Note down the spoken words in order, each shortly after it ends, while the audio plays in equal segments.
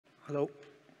Hello.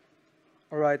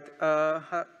 All right.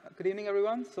 Good evening,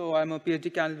 everyone. So I'm a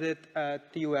PhD candidate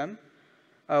at TUM,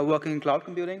 working in cloud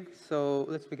computing. So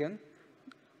let's begin.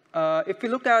 If we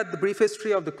look at the brief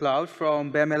history of the cloud,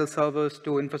 from bare metal servers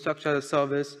to infrastructure as a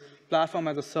service, platform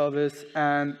as a service,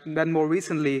 and then more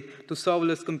recently to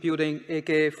serverless computing,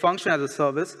 aka function as a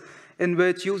service, in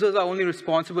which users are only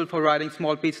responsible for writing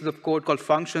small pieces of code called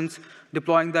functions,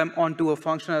 deploying them onto a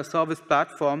function as a service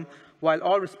platform, while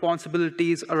all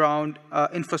responsibilities around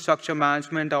infrastructure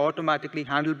management are automatically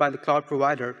handled by the cloud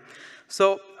provider.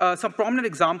 So some prominent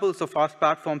examples of FaaS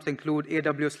platforms include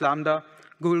AWS Lambda,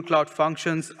 Google Cloud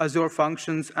Functions, Azure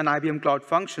Functions, and IBM Cloud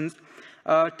Functions.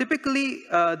 Typically,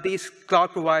 these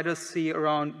cloud providers see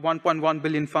around 1.1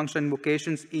 billion function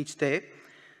invocations each day.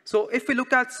 So if we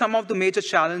look at some of the major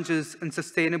challenges in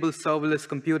sustainable serverless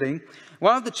computing,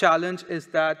 one of the challenges is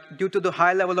that due to the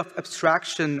high level of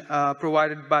abstraction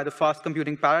provided by the fast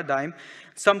computing paradigm,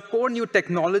 some core new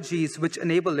technologies which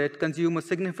enable it consume a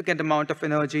significant amount of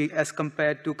energy as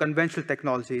compared to conventional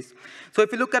technologies. So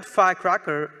if you look at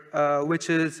Firecracker, which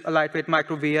is a lightweight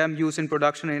micro VM used in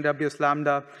production in AWS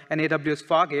Lambda and AWS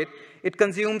Fargate, it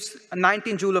consumes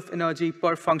 19 joule of energy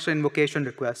per function invocation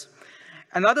request.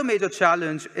 Another major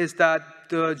challenge is that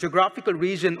the geographical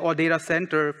region or data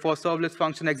center for serverless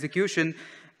function execution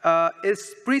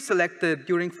is pre-selected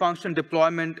during function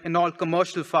deployment in all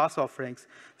commercial FaaS offerings.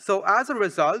 So as a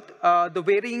result, the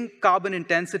varying carbon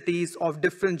intensities of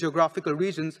different geographical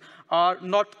regions are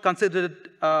not considered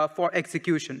for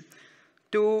execution.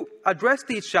 To address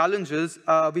these challenges,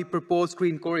 we propose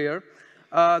GreenCourier.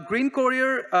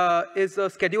 GreenCourier is a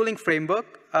scheduling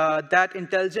framework that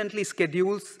intelligently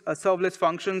schedules serverless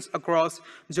functions across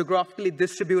geographically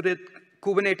distributed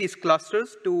Kubernetes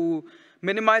clusters to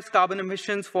minimize carbon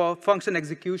emissions for function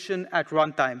execution at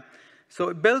runtime. So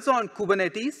it builds on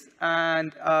Kubernetes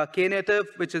and Knative,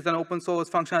 which is an open source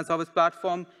function as a service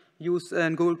platform used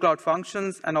in Google Cloud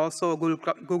Functions and also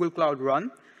Google Cloud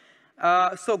Run.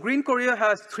 So GreenCourier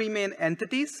has three main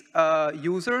entities: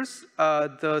 users,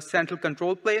 the central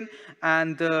control plane,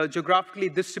 and the geographically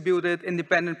distributed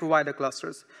independent provider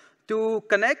clusters. To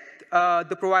connect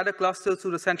the provider clusters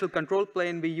to the central control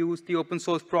plane, we use the open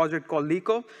source project called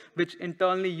Liqo, which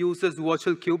internally uses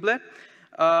Virtual Kubelet.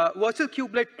 Virtual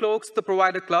Kubelet cloaks the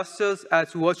provider clusters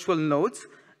as virtual nodes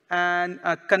and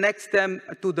connects them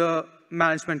to the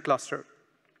management cluster.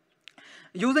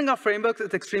 Using our frameworks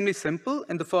is extremely simple.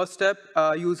 In the first step,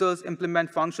 users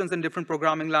implement functions in different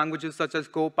programming languages such as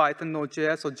Go, Python,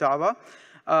 Node.js, or Java,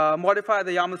 modify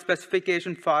the YAML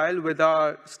specification file with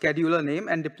our scheduler name,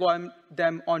 and deploy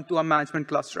them onto a management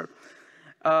cluster.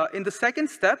 In the second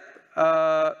step,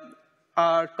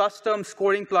 our custom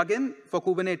scoring plugin for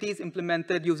Kubernetes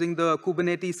implemented using the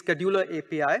Kubernetes scheduler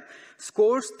API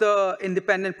scores the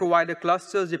independent provider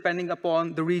clusters depending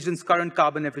upon the region's current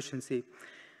carbon efficiency.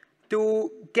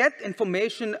 To get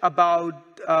information about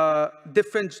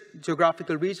different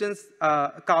geographical regions,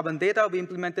 carbon data, we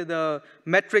implemented a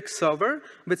metric server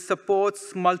which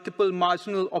supports multiple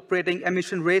marginal operating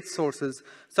emission rate sources,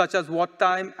 such as watt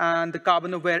time and the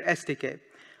carbon-aware SDK.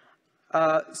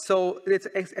 So it's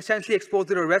essentially exposed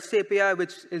to a REST API,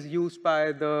 which is used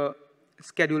by the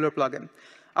scheduler plugin.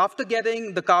 After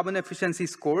getting the carbon efficiency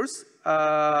scores,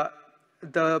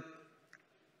 the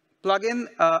plugin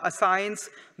assigns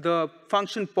the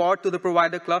function pod to the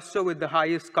provider cluster with the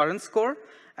highest current score.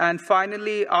 And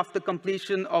finally, after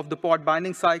completion of the pod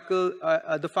binding cycle,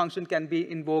 the function can be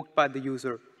invoked by the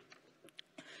user.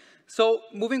 So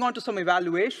moving on to some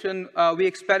evaluation, we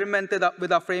experimented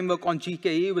with our framework on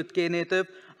GKE with Knative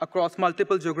across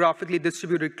multiple geographically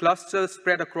distributed clusters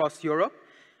spread across Europe.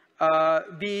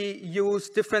 We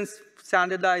used different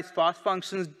standardized FaaS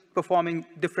functions performing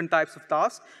different types of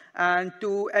tasks. And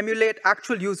to emulate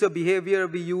actual user behavior,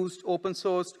 we used open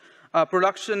source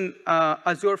production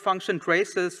Azure function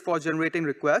traces for generating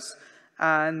requests.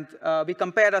 And we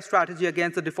compared our strategy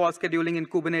against the default scheduling in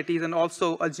Kubernetes and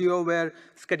also a geo-aware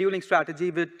scheduling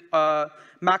strategy which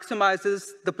maximizes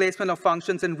the placement of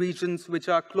functions in regions which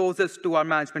are closest to our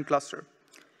management cluster.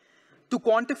 To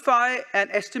quantify and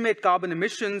estimate carbon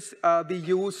emissions, we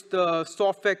used the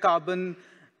software carbon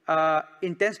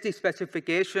intensity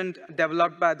specification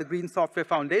developed by the Green Software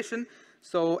Foundation.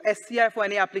 So SCI for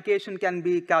any application can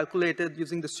be calculated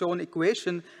using the shown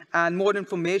equation, and more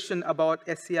information about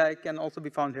SCI can also be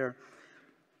found here.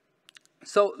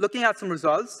 So looking at some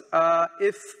results,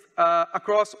 if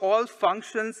across all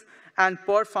functions and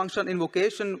per function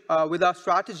invocation with our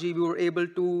strategy, we were able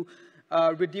to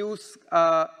reduce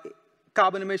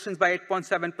carbon emissions by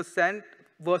 8.7%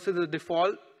 versus the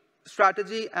default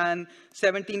strategy and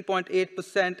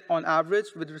 17.8% on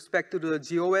average with respect to the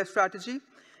GeoWare strategy.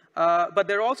 But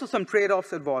there are also some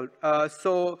trade-offs involved.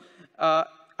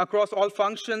 Across all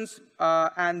functions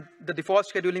and the default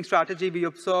scheduling strategy, we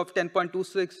observed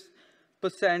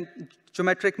 10.26%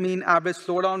 geometric mean average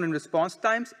slowdown in response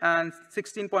times and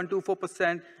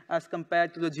 16.24% as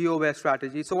compared to the GeoWare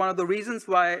strategy. So one of the reasons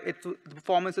why the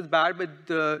performance is bad with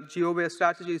the GeoWare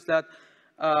strategy is that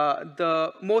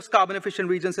the most carbon efficient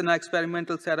regions in our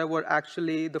experimental setup were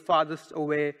actually the farthest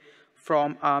away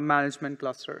from our management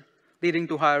cluster, leading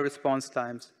to higher response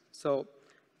times. So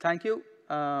thank you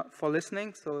for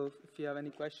listening. So if you have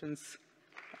any questions,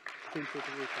 feel free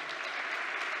to reach out.